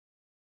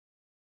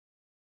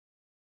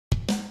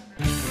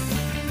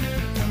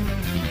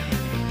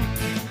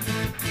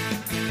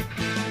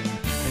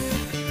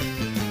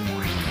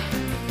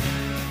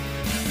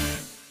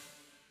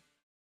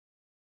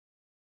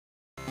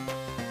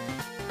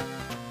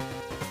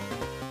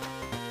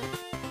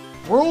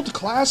World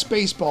Class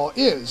Baseball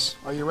is,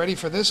 are you ready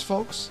for this,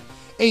 folks?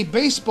 A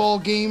baseball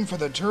game for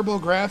the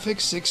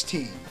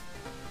TurboGrafx-16.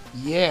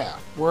 Yeah,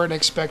 weren't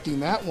expecting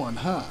that one,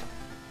 huh?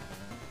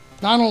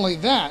 Not only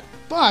that,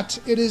 but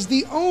it is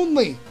the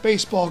only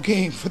baseball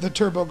game for the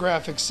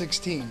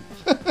TurboGrafx-16.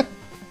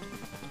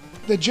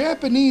 The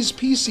Japanese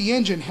PC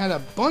Engine had a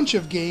bunch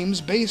of games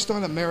based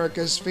on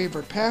America's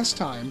favorite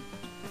pastime,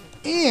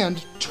 and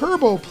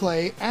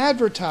TurboPlay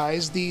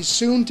advertised the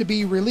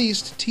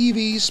soon-to-be-released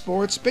TV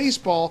Sports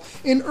Baseball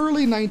in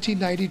early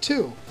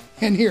 1992.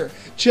 And here,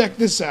 check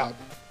this out.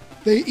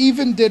 They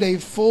even did a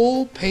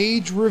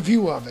full-page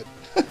review of it,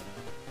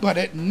 but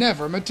it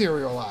never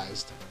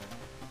materialized.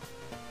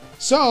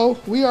 So,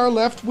 we are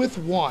left with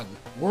one,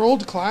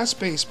 World Class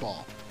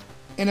Baseball,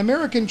 an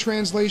American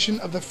translation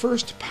of the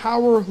first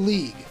Power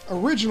League,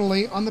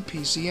 originally on the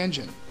PC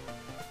Engine.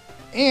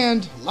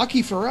 And,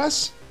 lucky for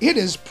us, it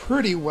is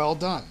pretty well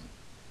done.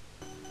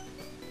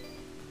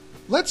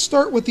 Let's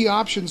start with the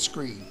options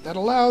screen that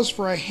allows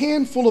for a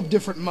handful of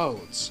different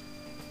modes.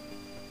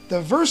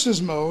 The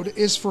Versus mode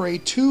is for a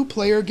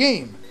two-player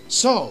game,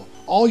 so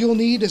all you'll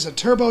need is a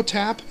turbo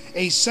tap,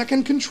 a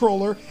second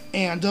controller,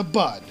 and a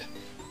bud.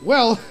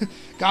 Well,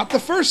 got the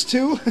first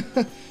two.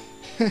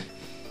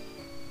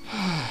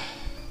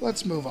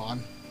 Let's move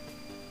on.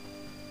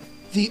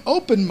 The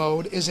Open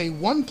mode is a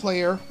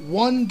one-player,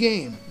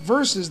 one-game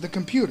versus the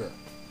computer.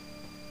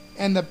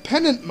 And the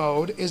Pennant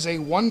mode is a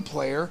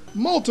one-player,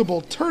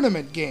 multiple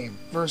tournament game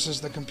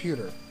versus the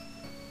computer.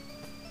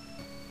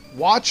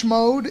 Watch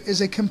mode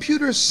is a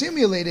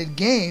computer-simulated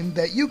game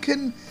that you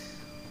can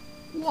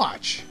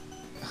watch.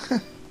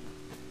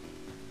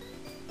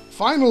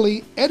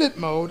 Finally, Edit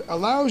mode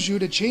allows you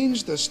to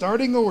change the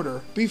starting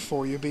order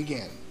before you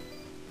begin.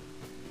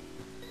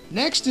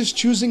 Next is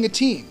choosing a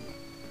team.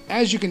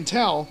 As you can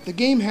tell, the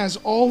game has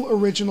all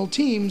original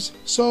teams,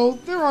 so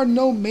there are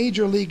no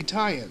major league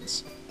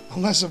tie-ins.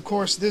 Unless, of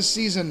course, this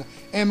season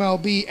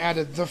MLB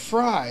added the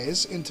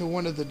Fries into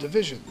one of the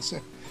divisions.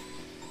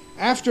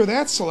 After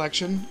that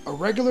selection, a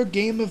regular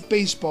game of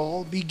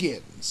baseball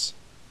begins.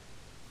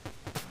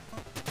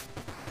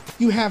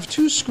 You have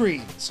two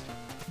screens,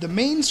 the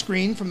main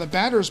screen from the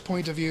batter's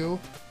point of view,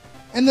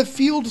 and the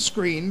field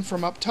screen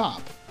from up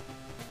top.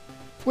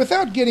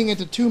 Without getting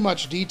into too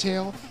much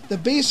detail, the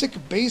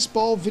basic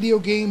baseball video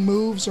game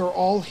moves are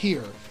all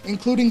here,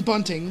 including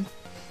bunting,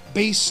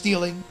 base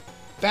stealing,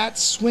 bat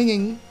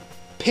swinging,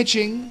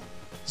 pitching,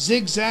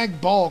 zigzag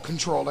ball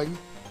controlling,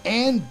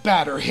 and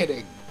batter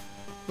hitting.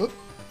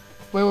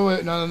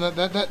 Wait, no,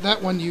 that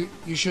one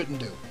you shouldn't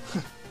do.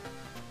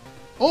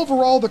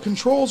 Overall, the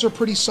controls are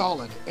pretty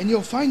solid, and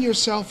you'll find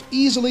yourself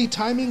easily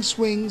timing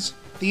swings,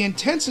 the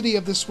intensity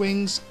of the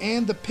swings,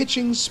 and the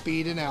pitching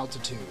speed and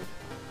altitude.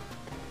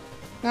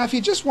 Now, if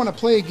you just want to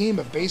play a game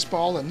of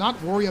baseball and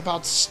not worry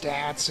about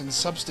stats and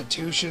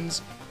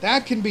substitutions,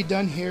 that can be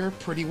done here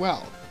pretty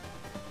well.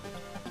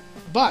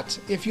 But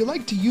if you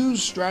like to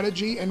use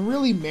strategy and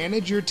really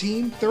manage your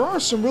team, there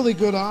are some really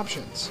good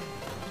options.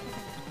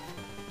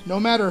 No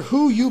matter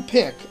who you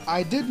pick,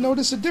 I did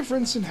notice a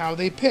difference in how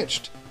they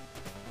pitched.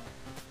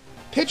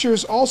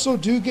 Pitchers also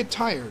do get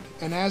tired,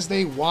 and as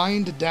they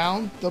wind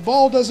down, the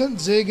ball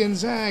doesn't zig and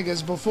zag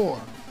as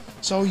before,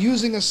 so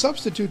using a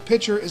substitute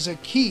pitcher is a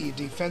key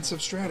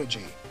defensive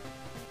strategy.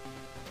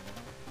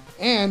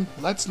 And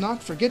let's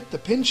not forget the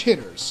pinch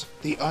hitters,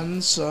 the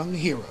unsung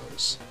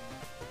heroes.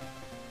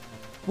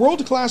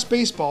 World Class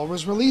Baseball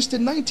was released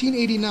in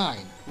 1989,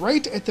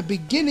 right at the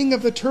beginning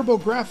of the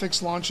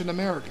TurboGrafx launch in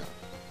America.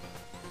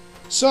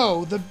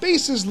 So, the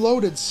Bases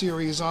Loaded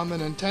series on the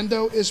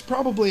Nintendo is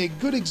probably a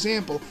good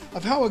example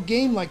of how a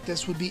game like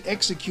this would be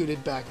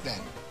executed back then.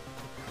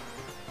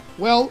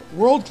 Well,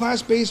 World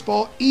Class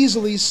Baseball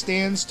easily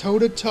stands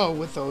toe-to-toe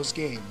with those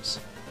games.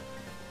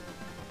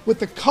 With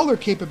the color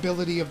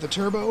capability of the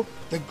Turbo,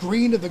 the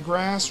green of the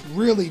grass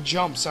really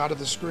jumps out of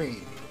the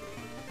screen.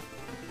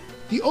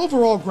 The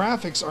overall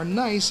graphics are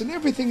nice and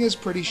everything is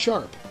pretty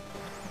sharp.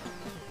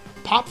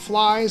 Pop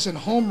flies and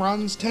home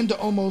runs tend to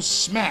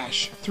almost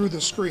smash through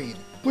the screen,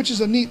 which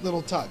is a neat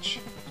little touch.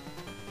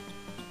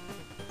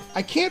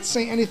 I can't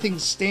say anything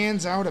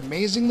stands out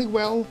amazingly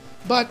well,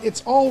 but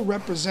it's all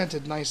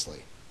represented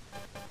nicely.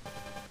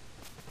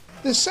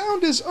 The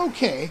sound is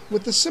okay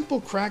with the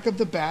simple crack of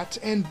the bat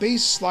and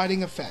base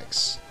sliding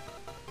effects.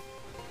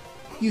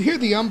 You hear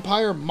the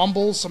umpire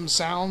mumble some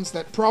sounds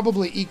that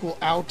probably equal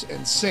out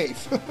and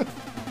safe.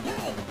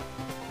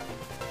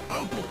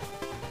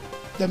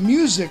 The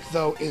music,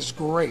 though, is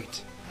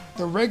great.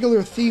 The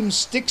regular theme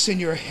sticks in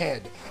your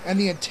head, and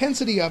the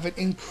intensity of it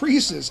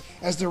increases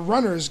as the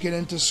runners get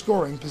into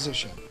scoring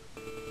position.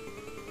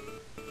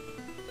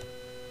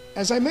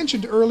 As I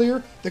mentioned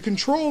earlier, the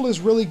control is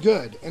really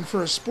good, and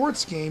for a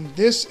sports game,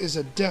 this is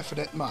a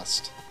definite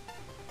must.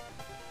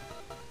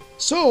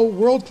 So,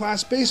 World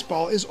Class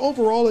Baseball is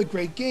overall a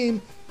great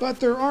game, but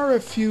there are a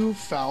few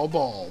foul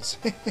balls.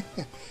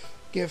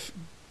 Get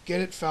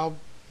it, foul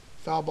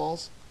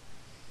balls?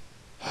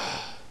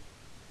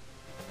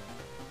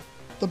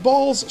 The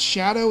ball's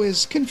shadow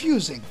is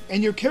confusing,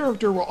 and your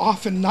character will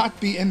often not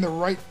be in the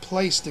right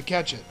place to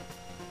catch it.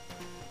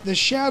 The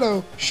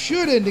shadow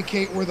should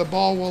indicate where the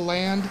ball will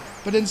land,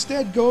 but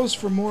instead goes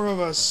for more of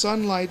a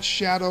sunlight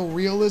shadow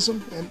realism,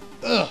 and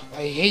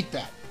I hate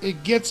that.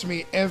 It gets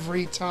me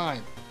every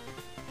time.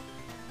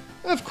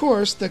 Of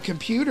course, the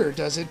computer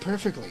does it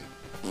perfectly.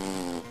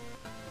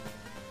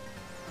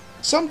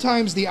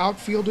 Sometimes the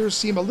outfielders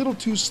seem a little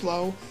too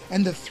slow,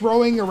 and the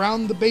throwing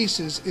around the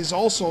bases is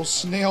also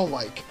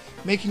snail-like,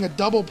 making a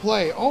double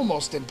play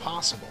almost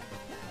impossible.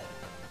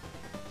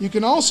 You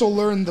can also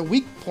learn the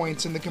weak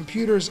points in the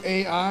computer's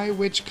AI,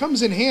 which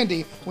comes in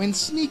handy when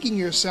sneaking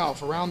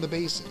yourself around the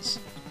bases.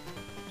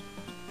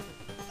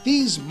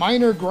 These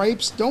minor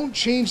gripes don't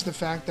change the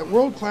fact that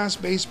World Class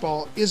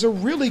Baseball is a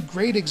really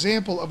great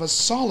example of a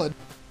solid,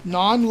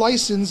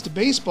 non-licensed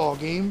baseball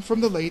game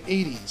from the late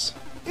 80s.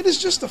 It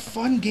is just a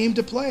fun game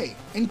to play,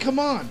 and come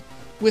on,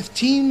 with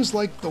teams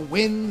like the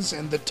Winds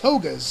and the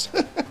Togas,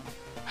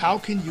 how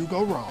can you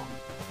go wrong?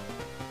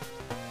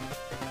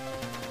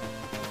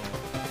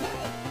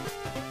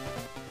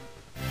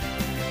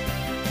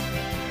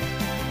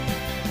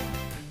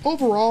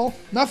 Overall,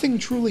 nothing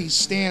truly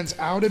stands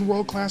out in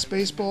World Class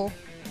Baseball.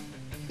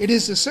 It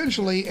is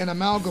essentially an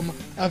amalgam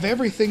of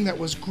everything that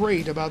was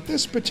great about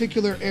this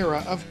particular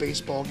era of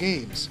baseball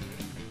games.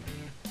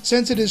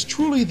 Since it is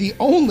truly the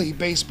only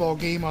baseball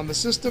game on the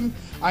system,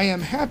 I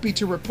am happy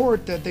to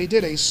report that they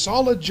did a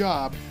solid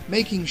job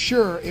making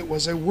sure it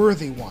was a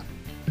worthy one.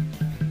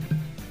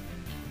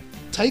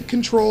 Tight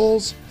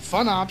controls,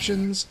 fun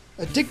options,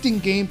 addicting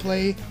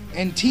gameplay,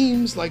 and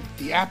teams like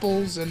the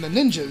Apples and the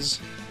Ninjas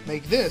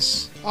make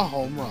this a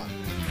home run.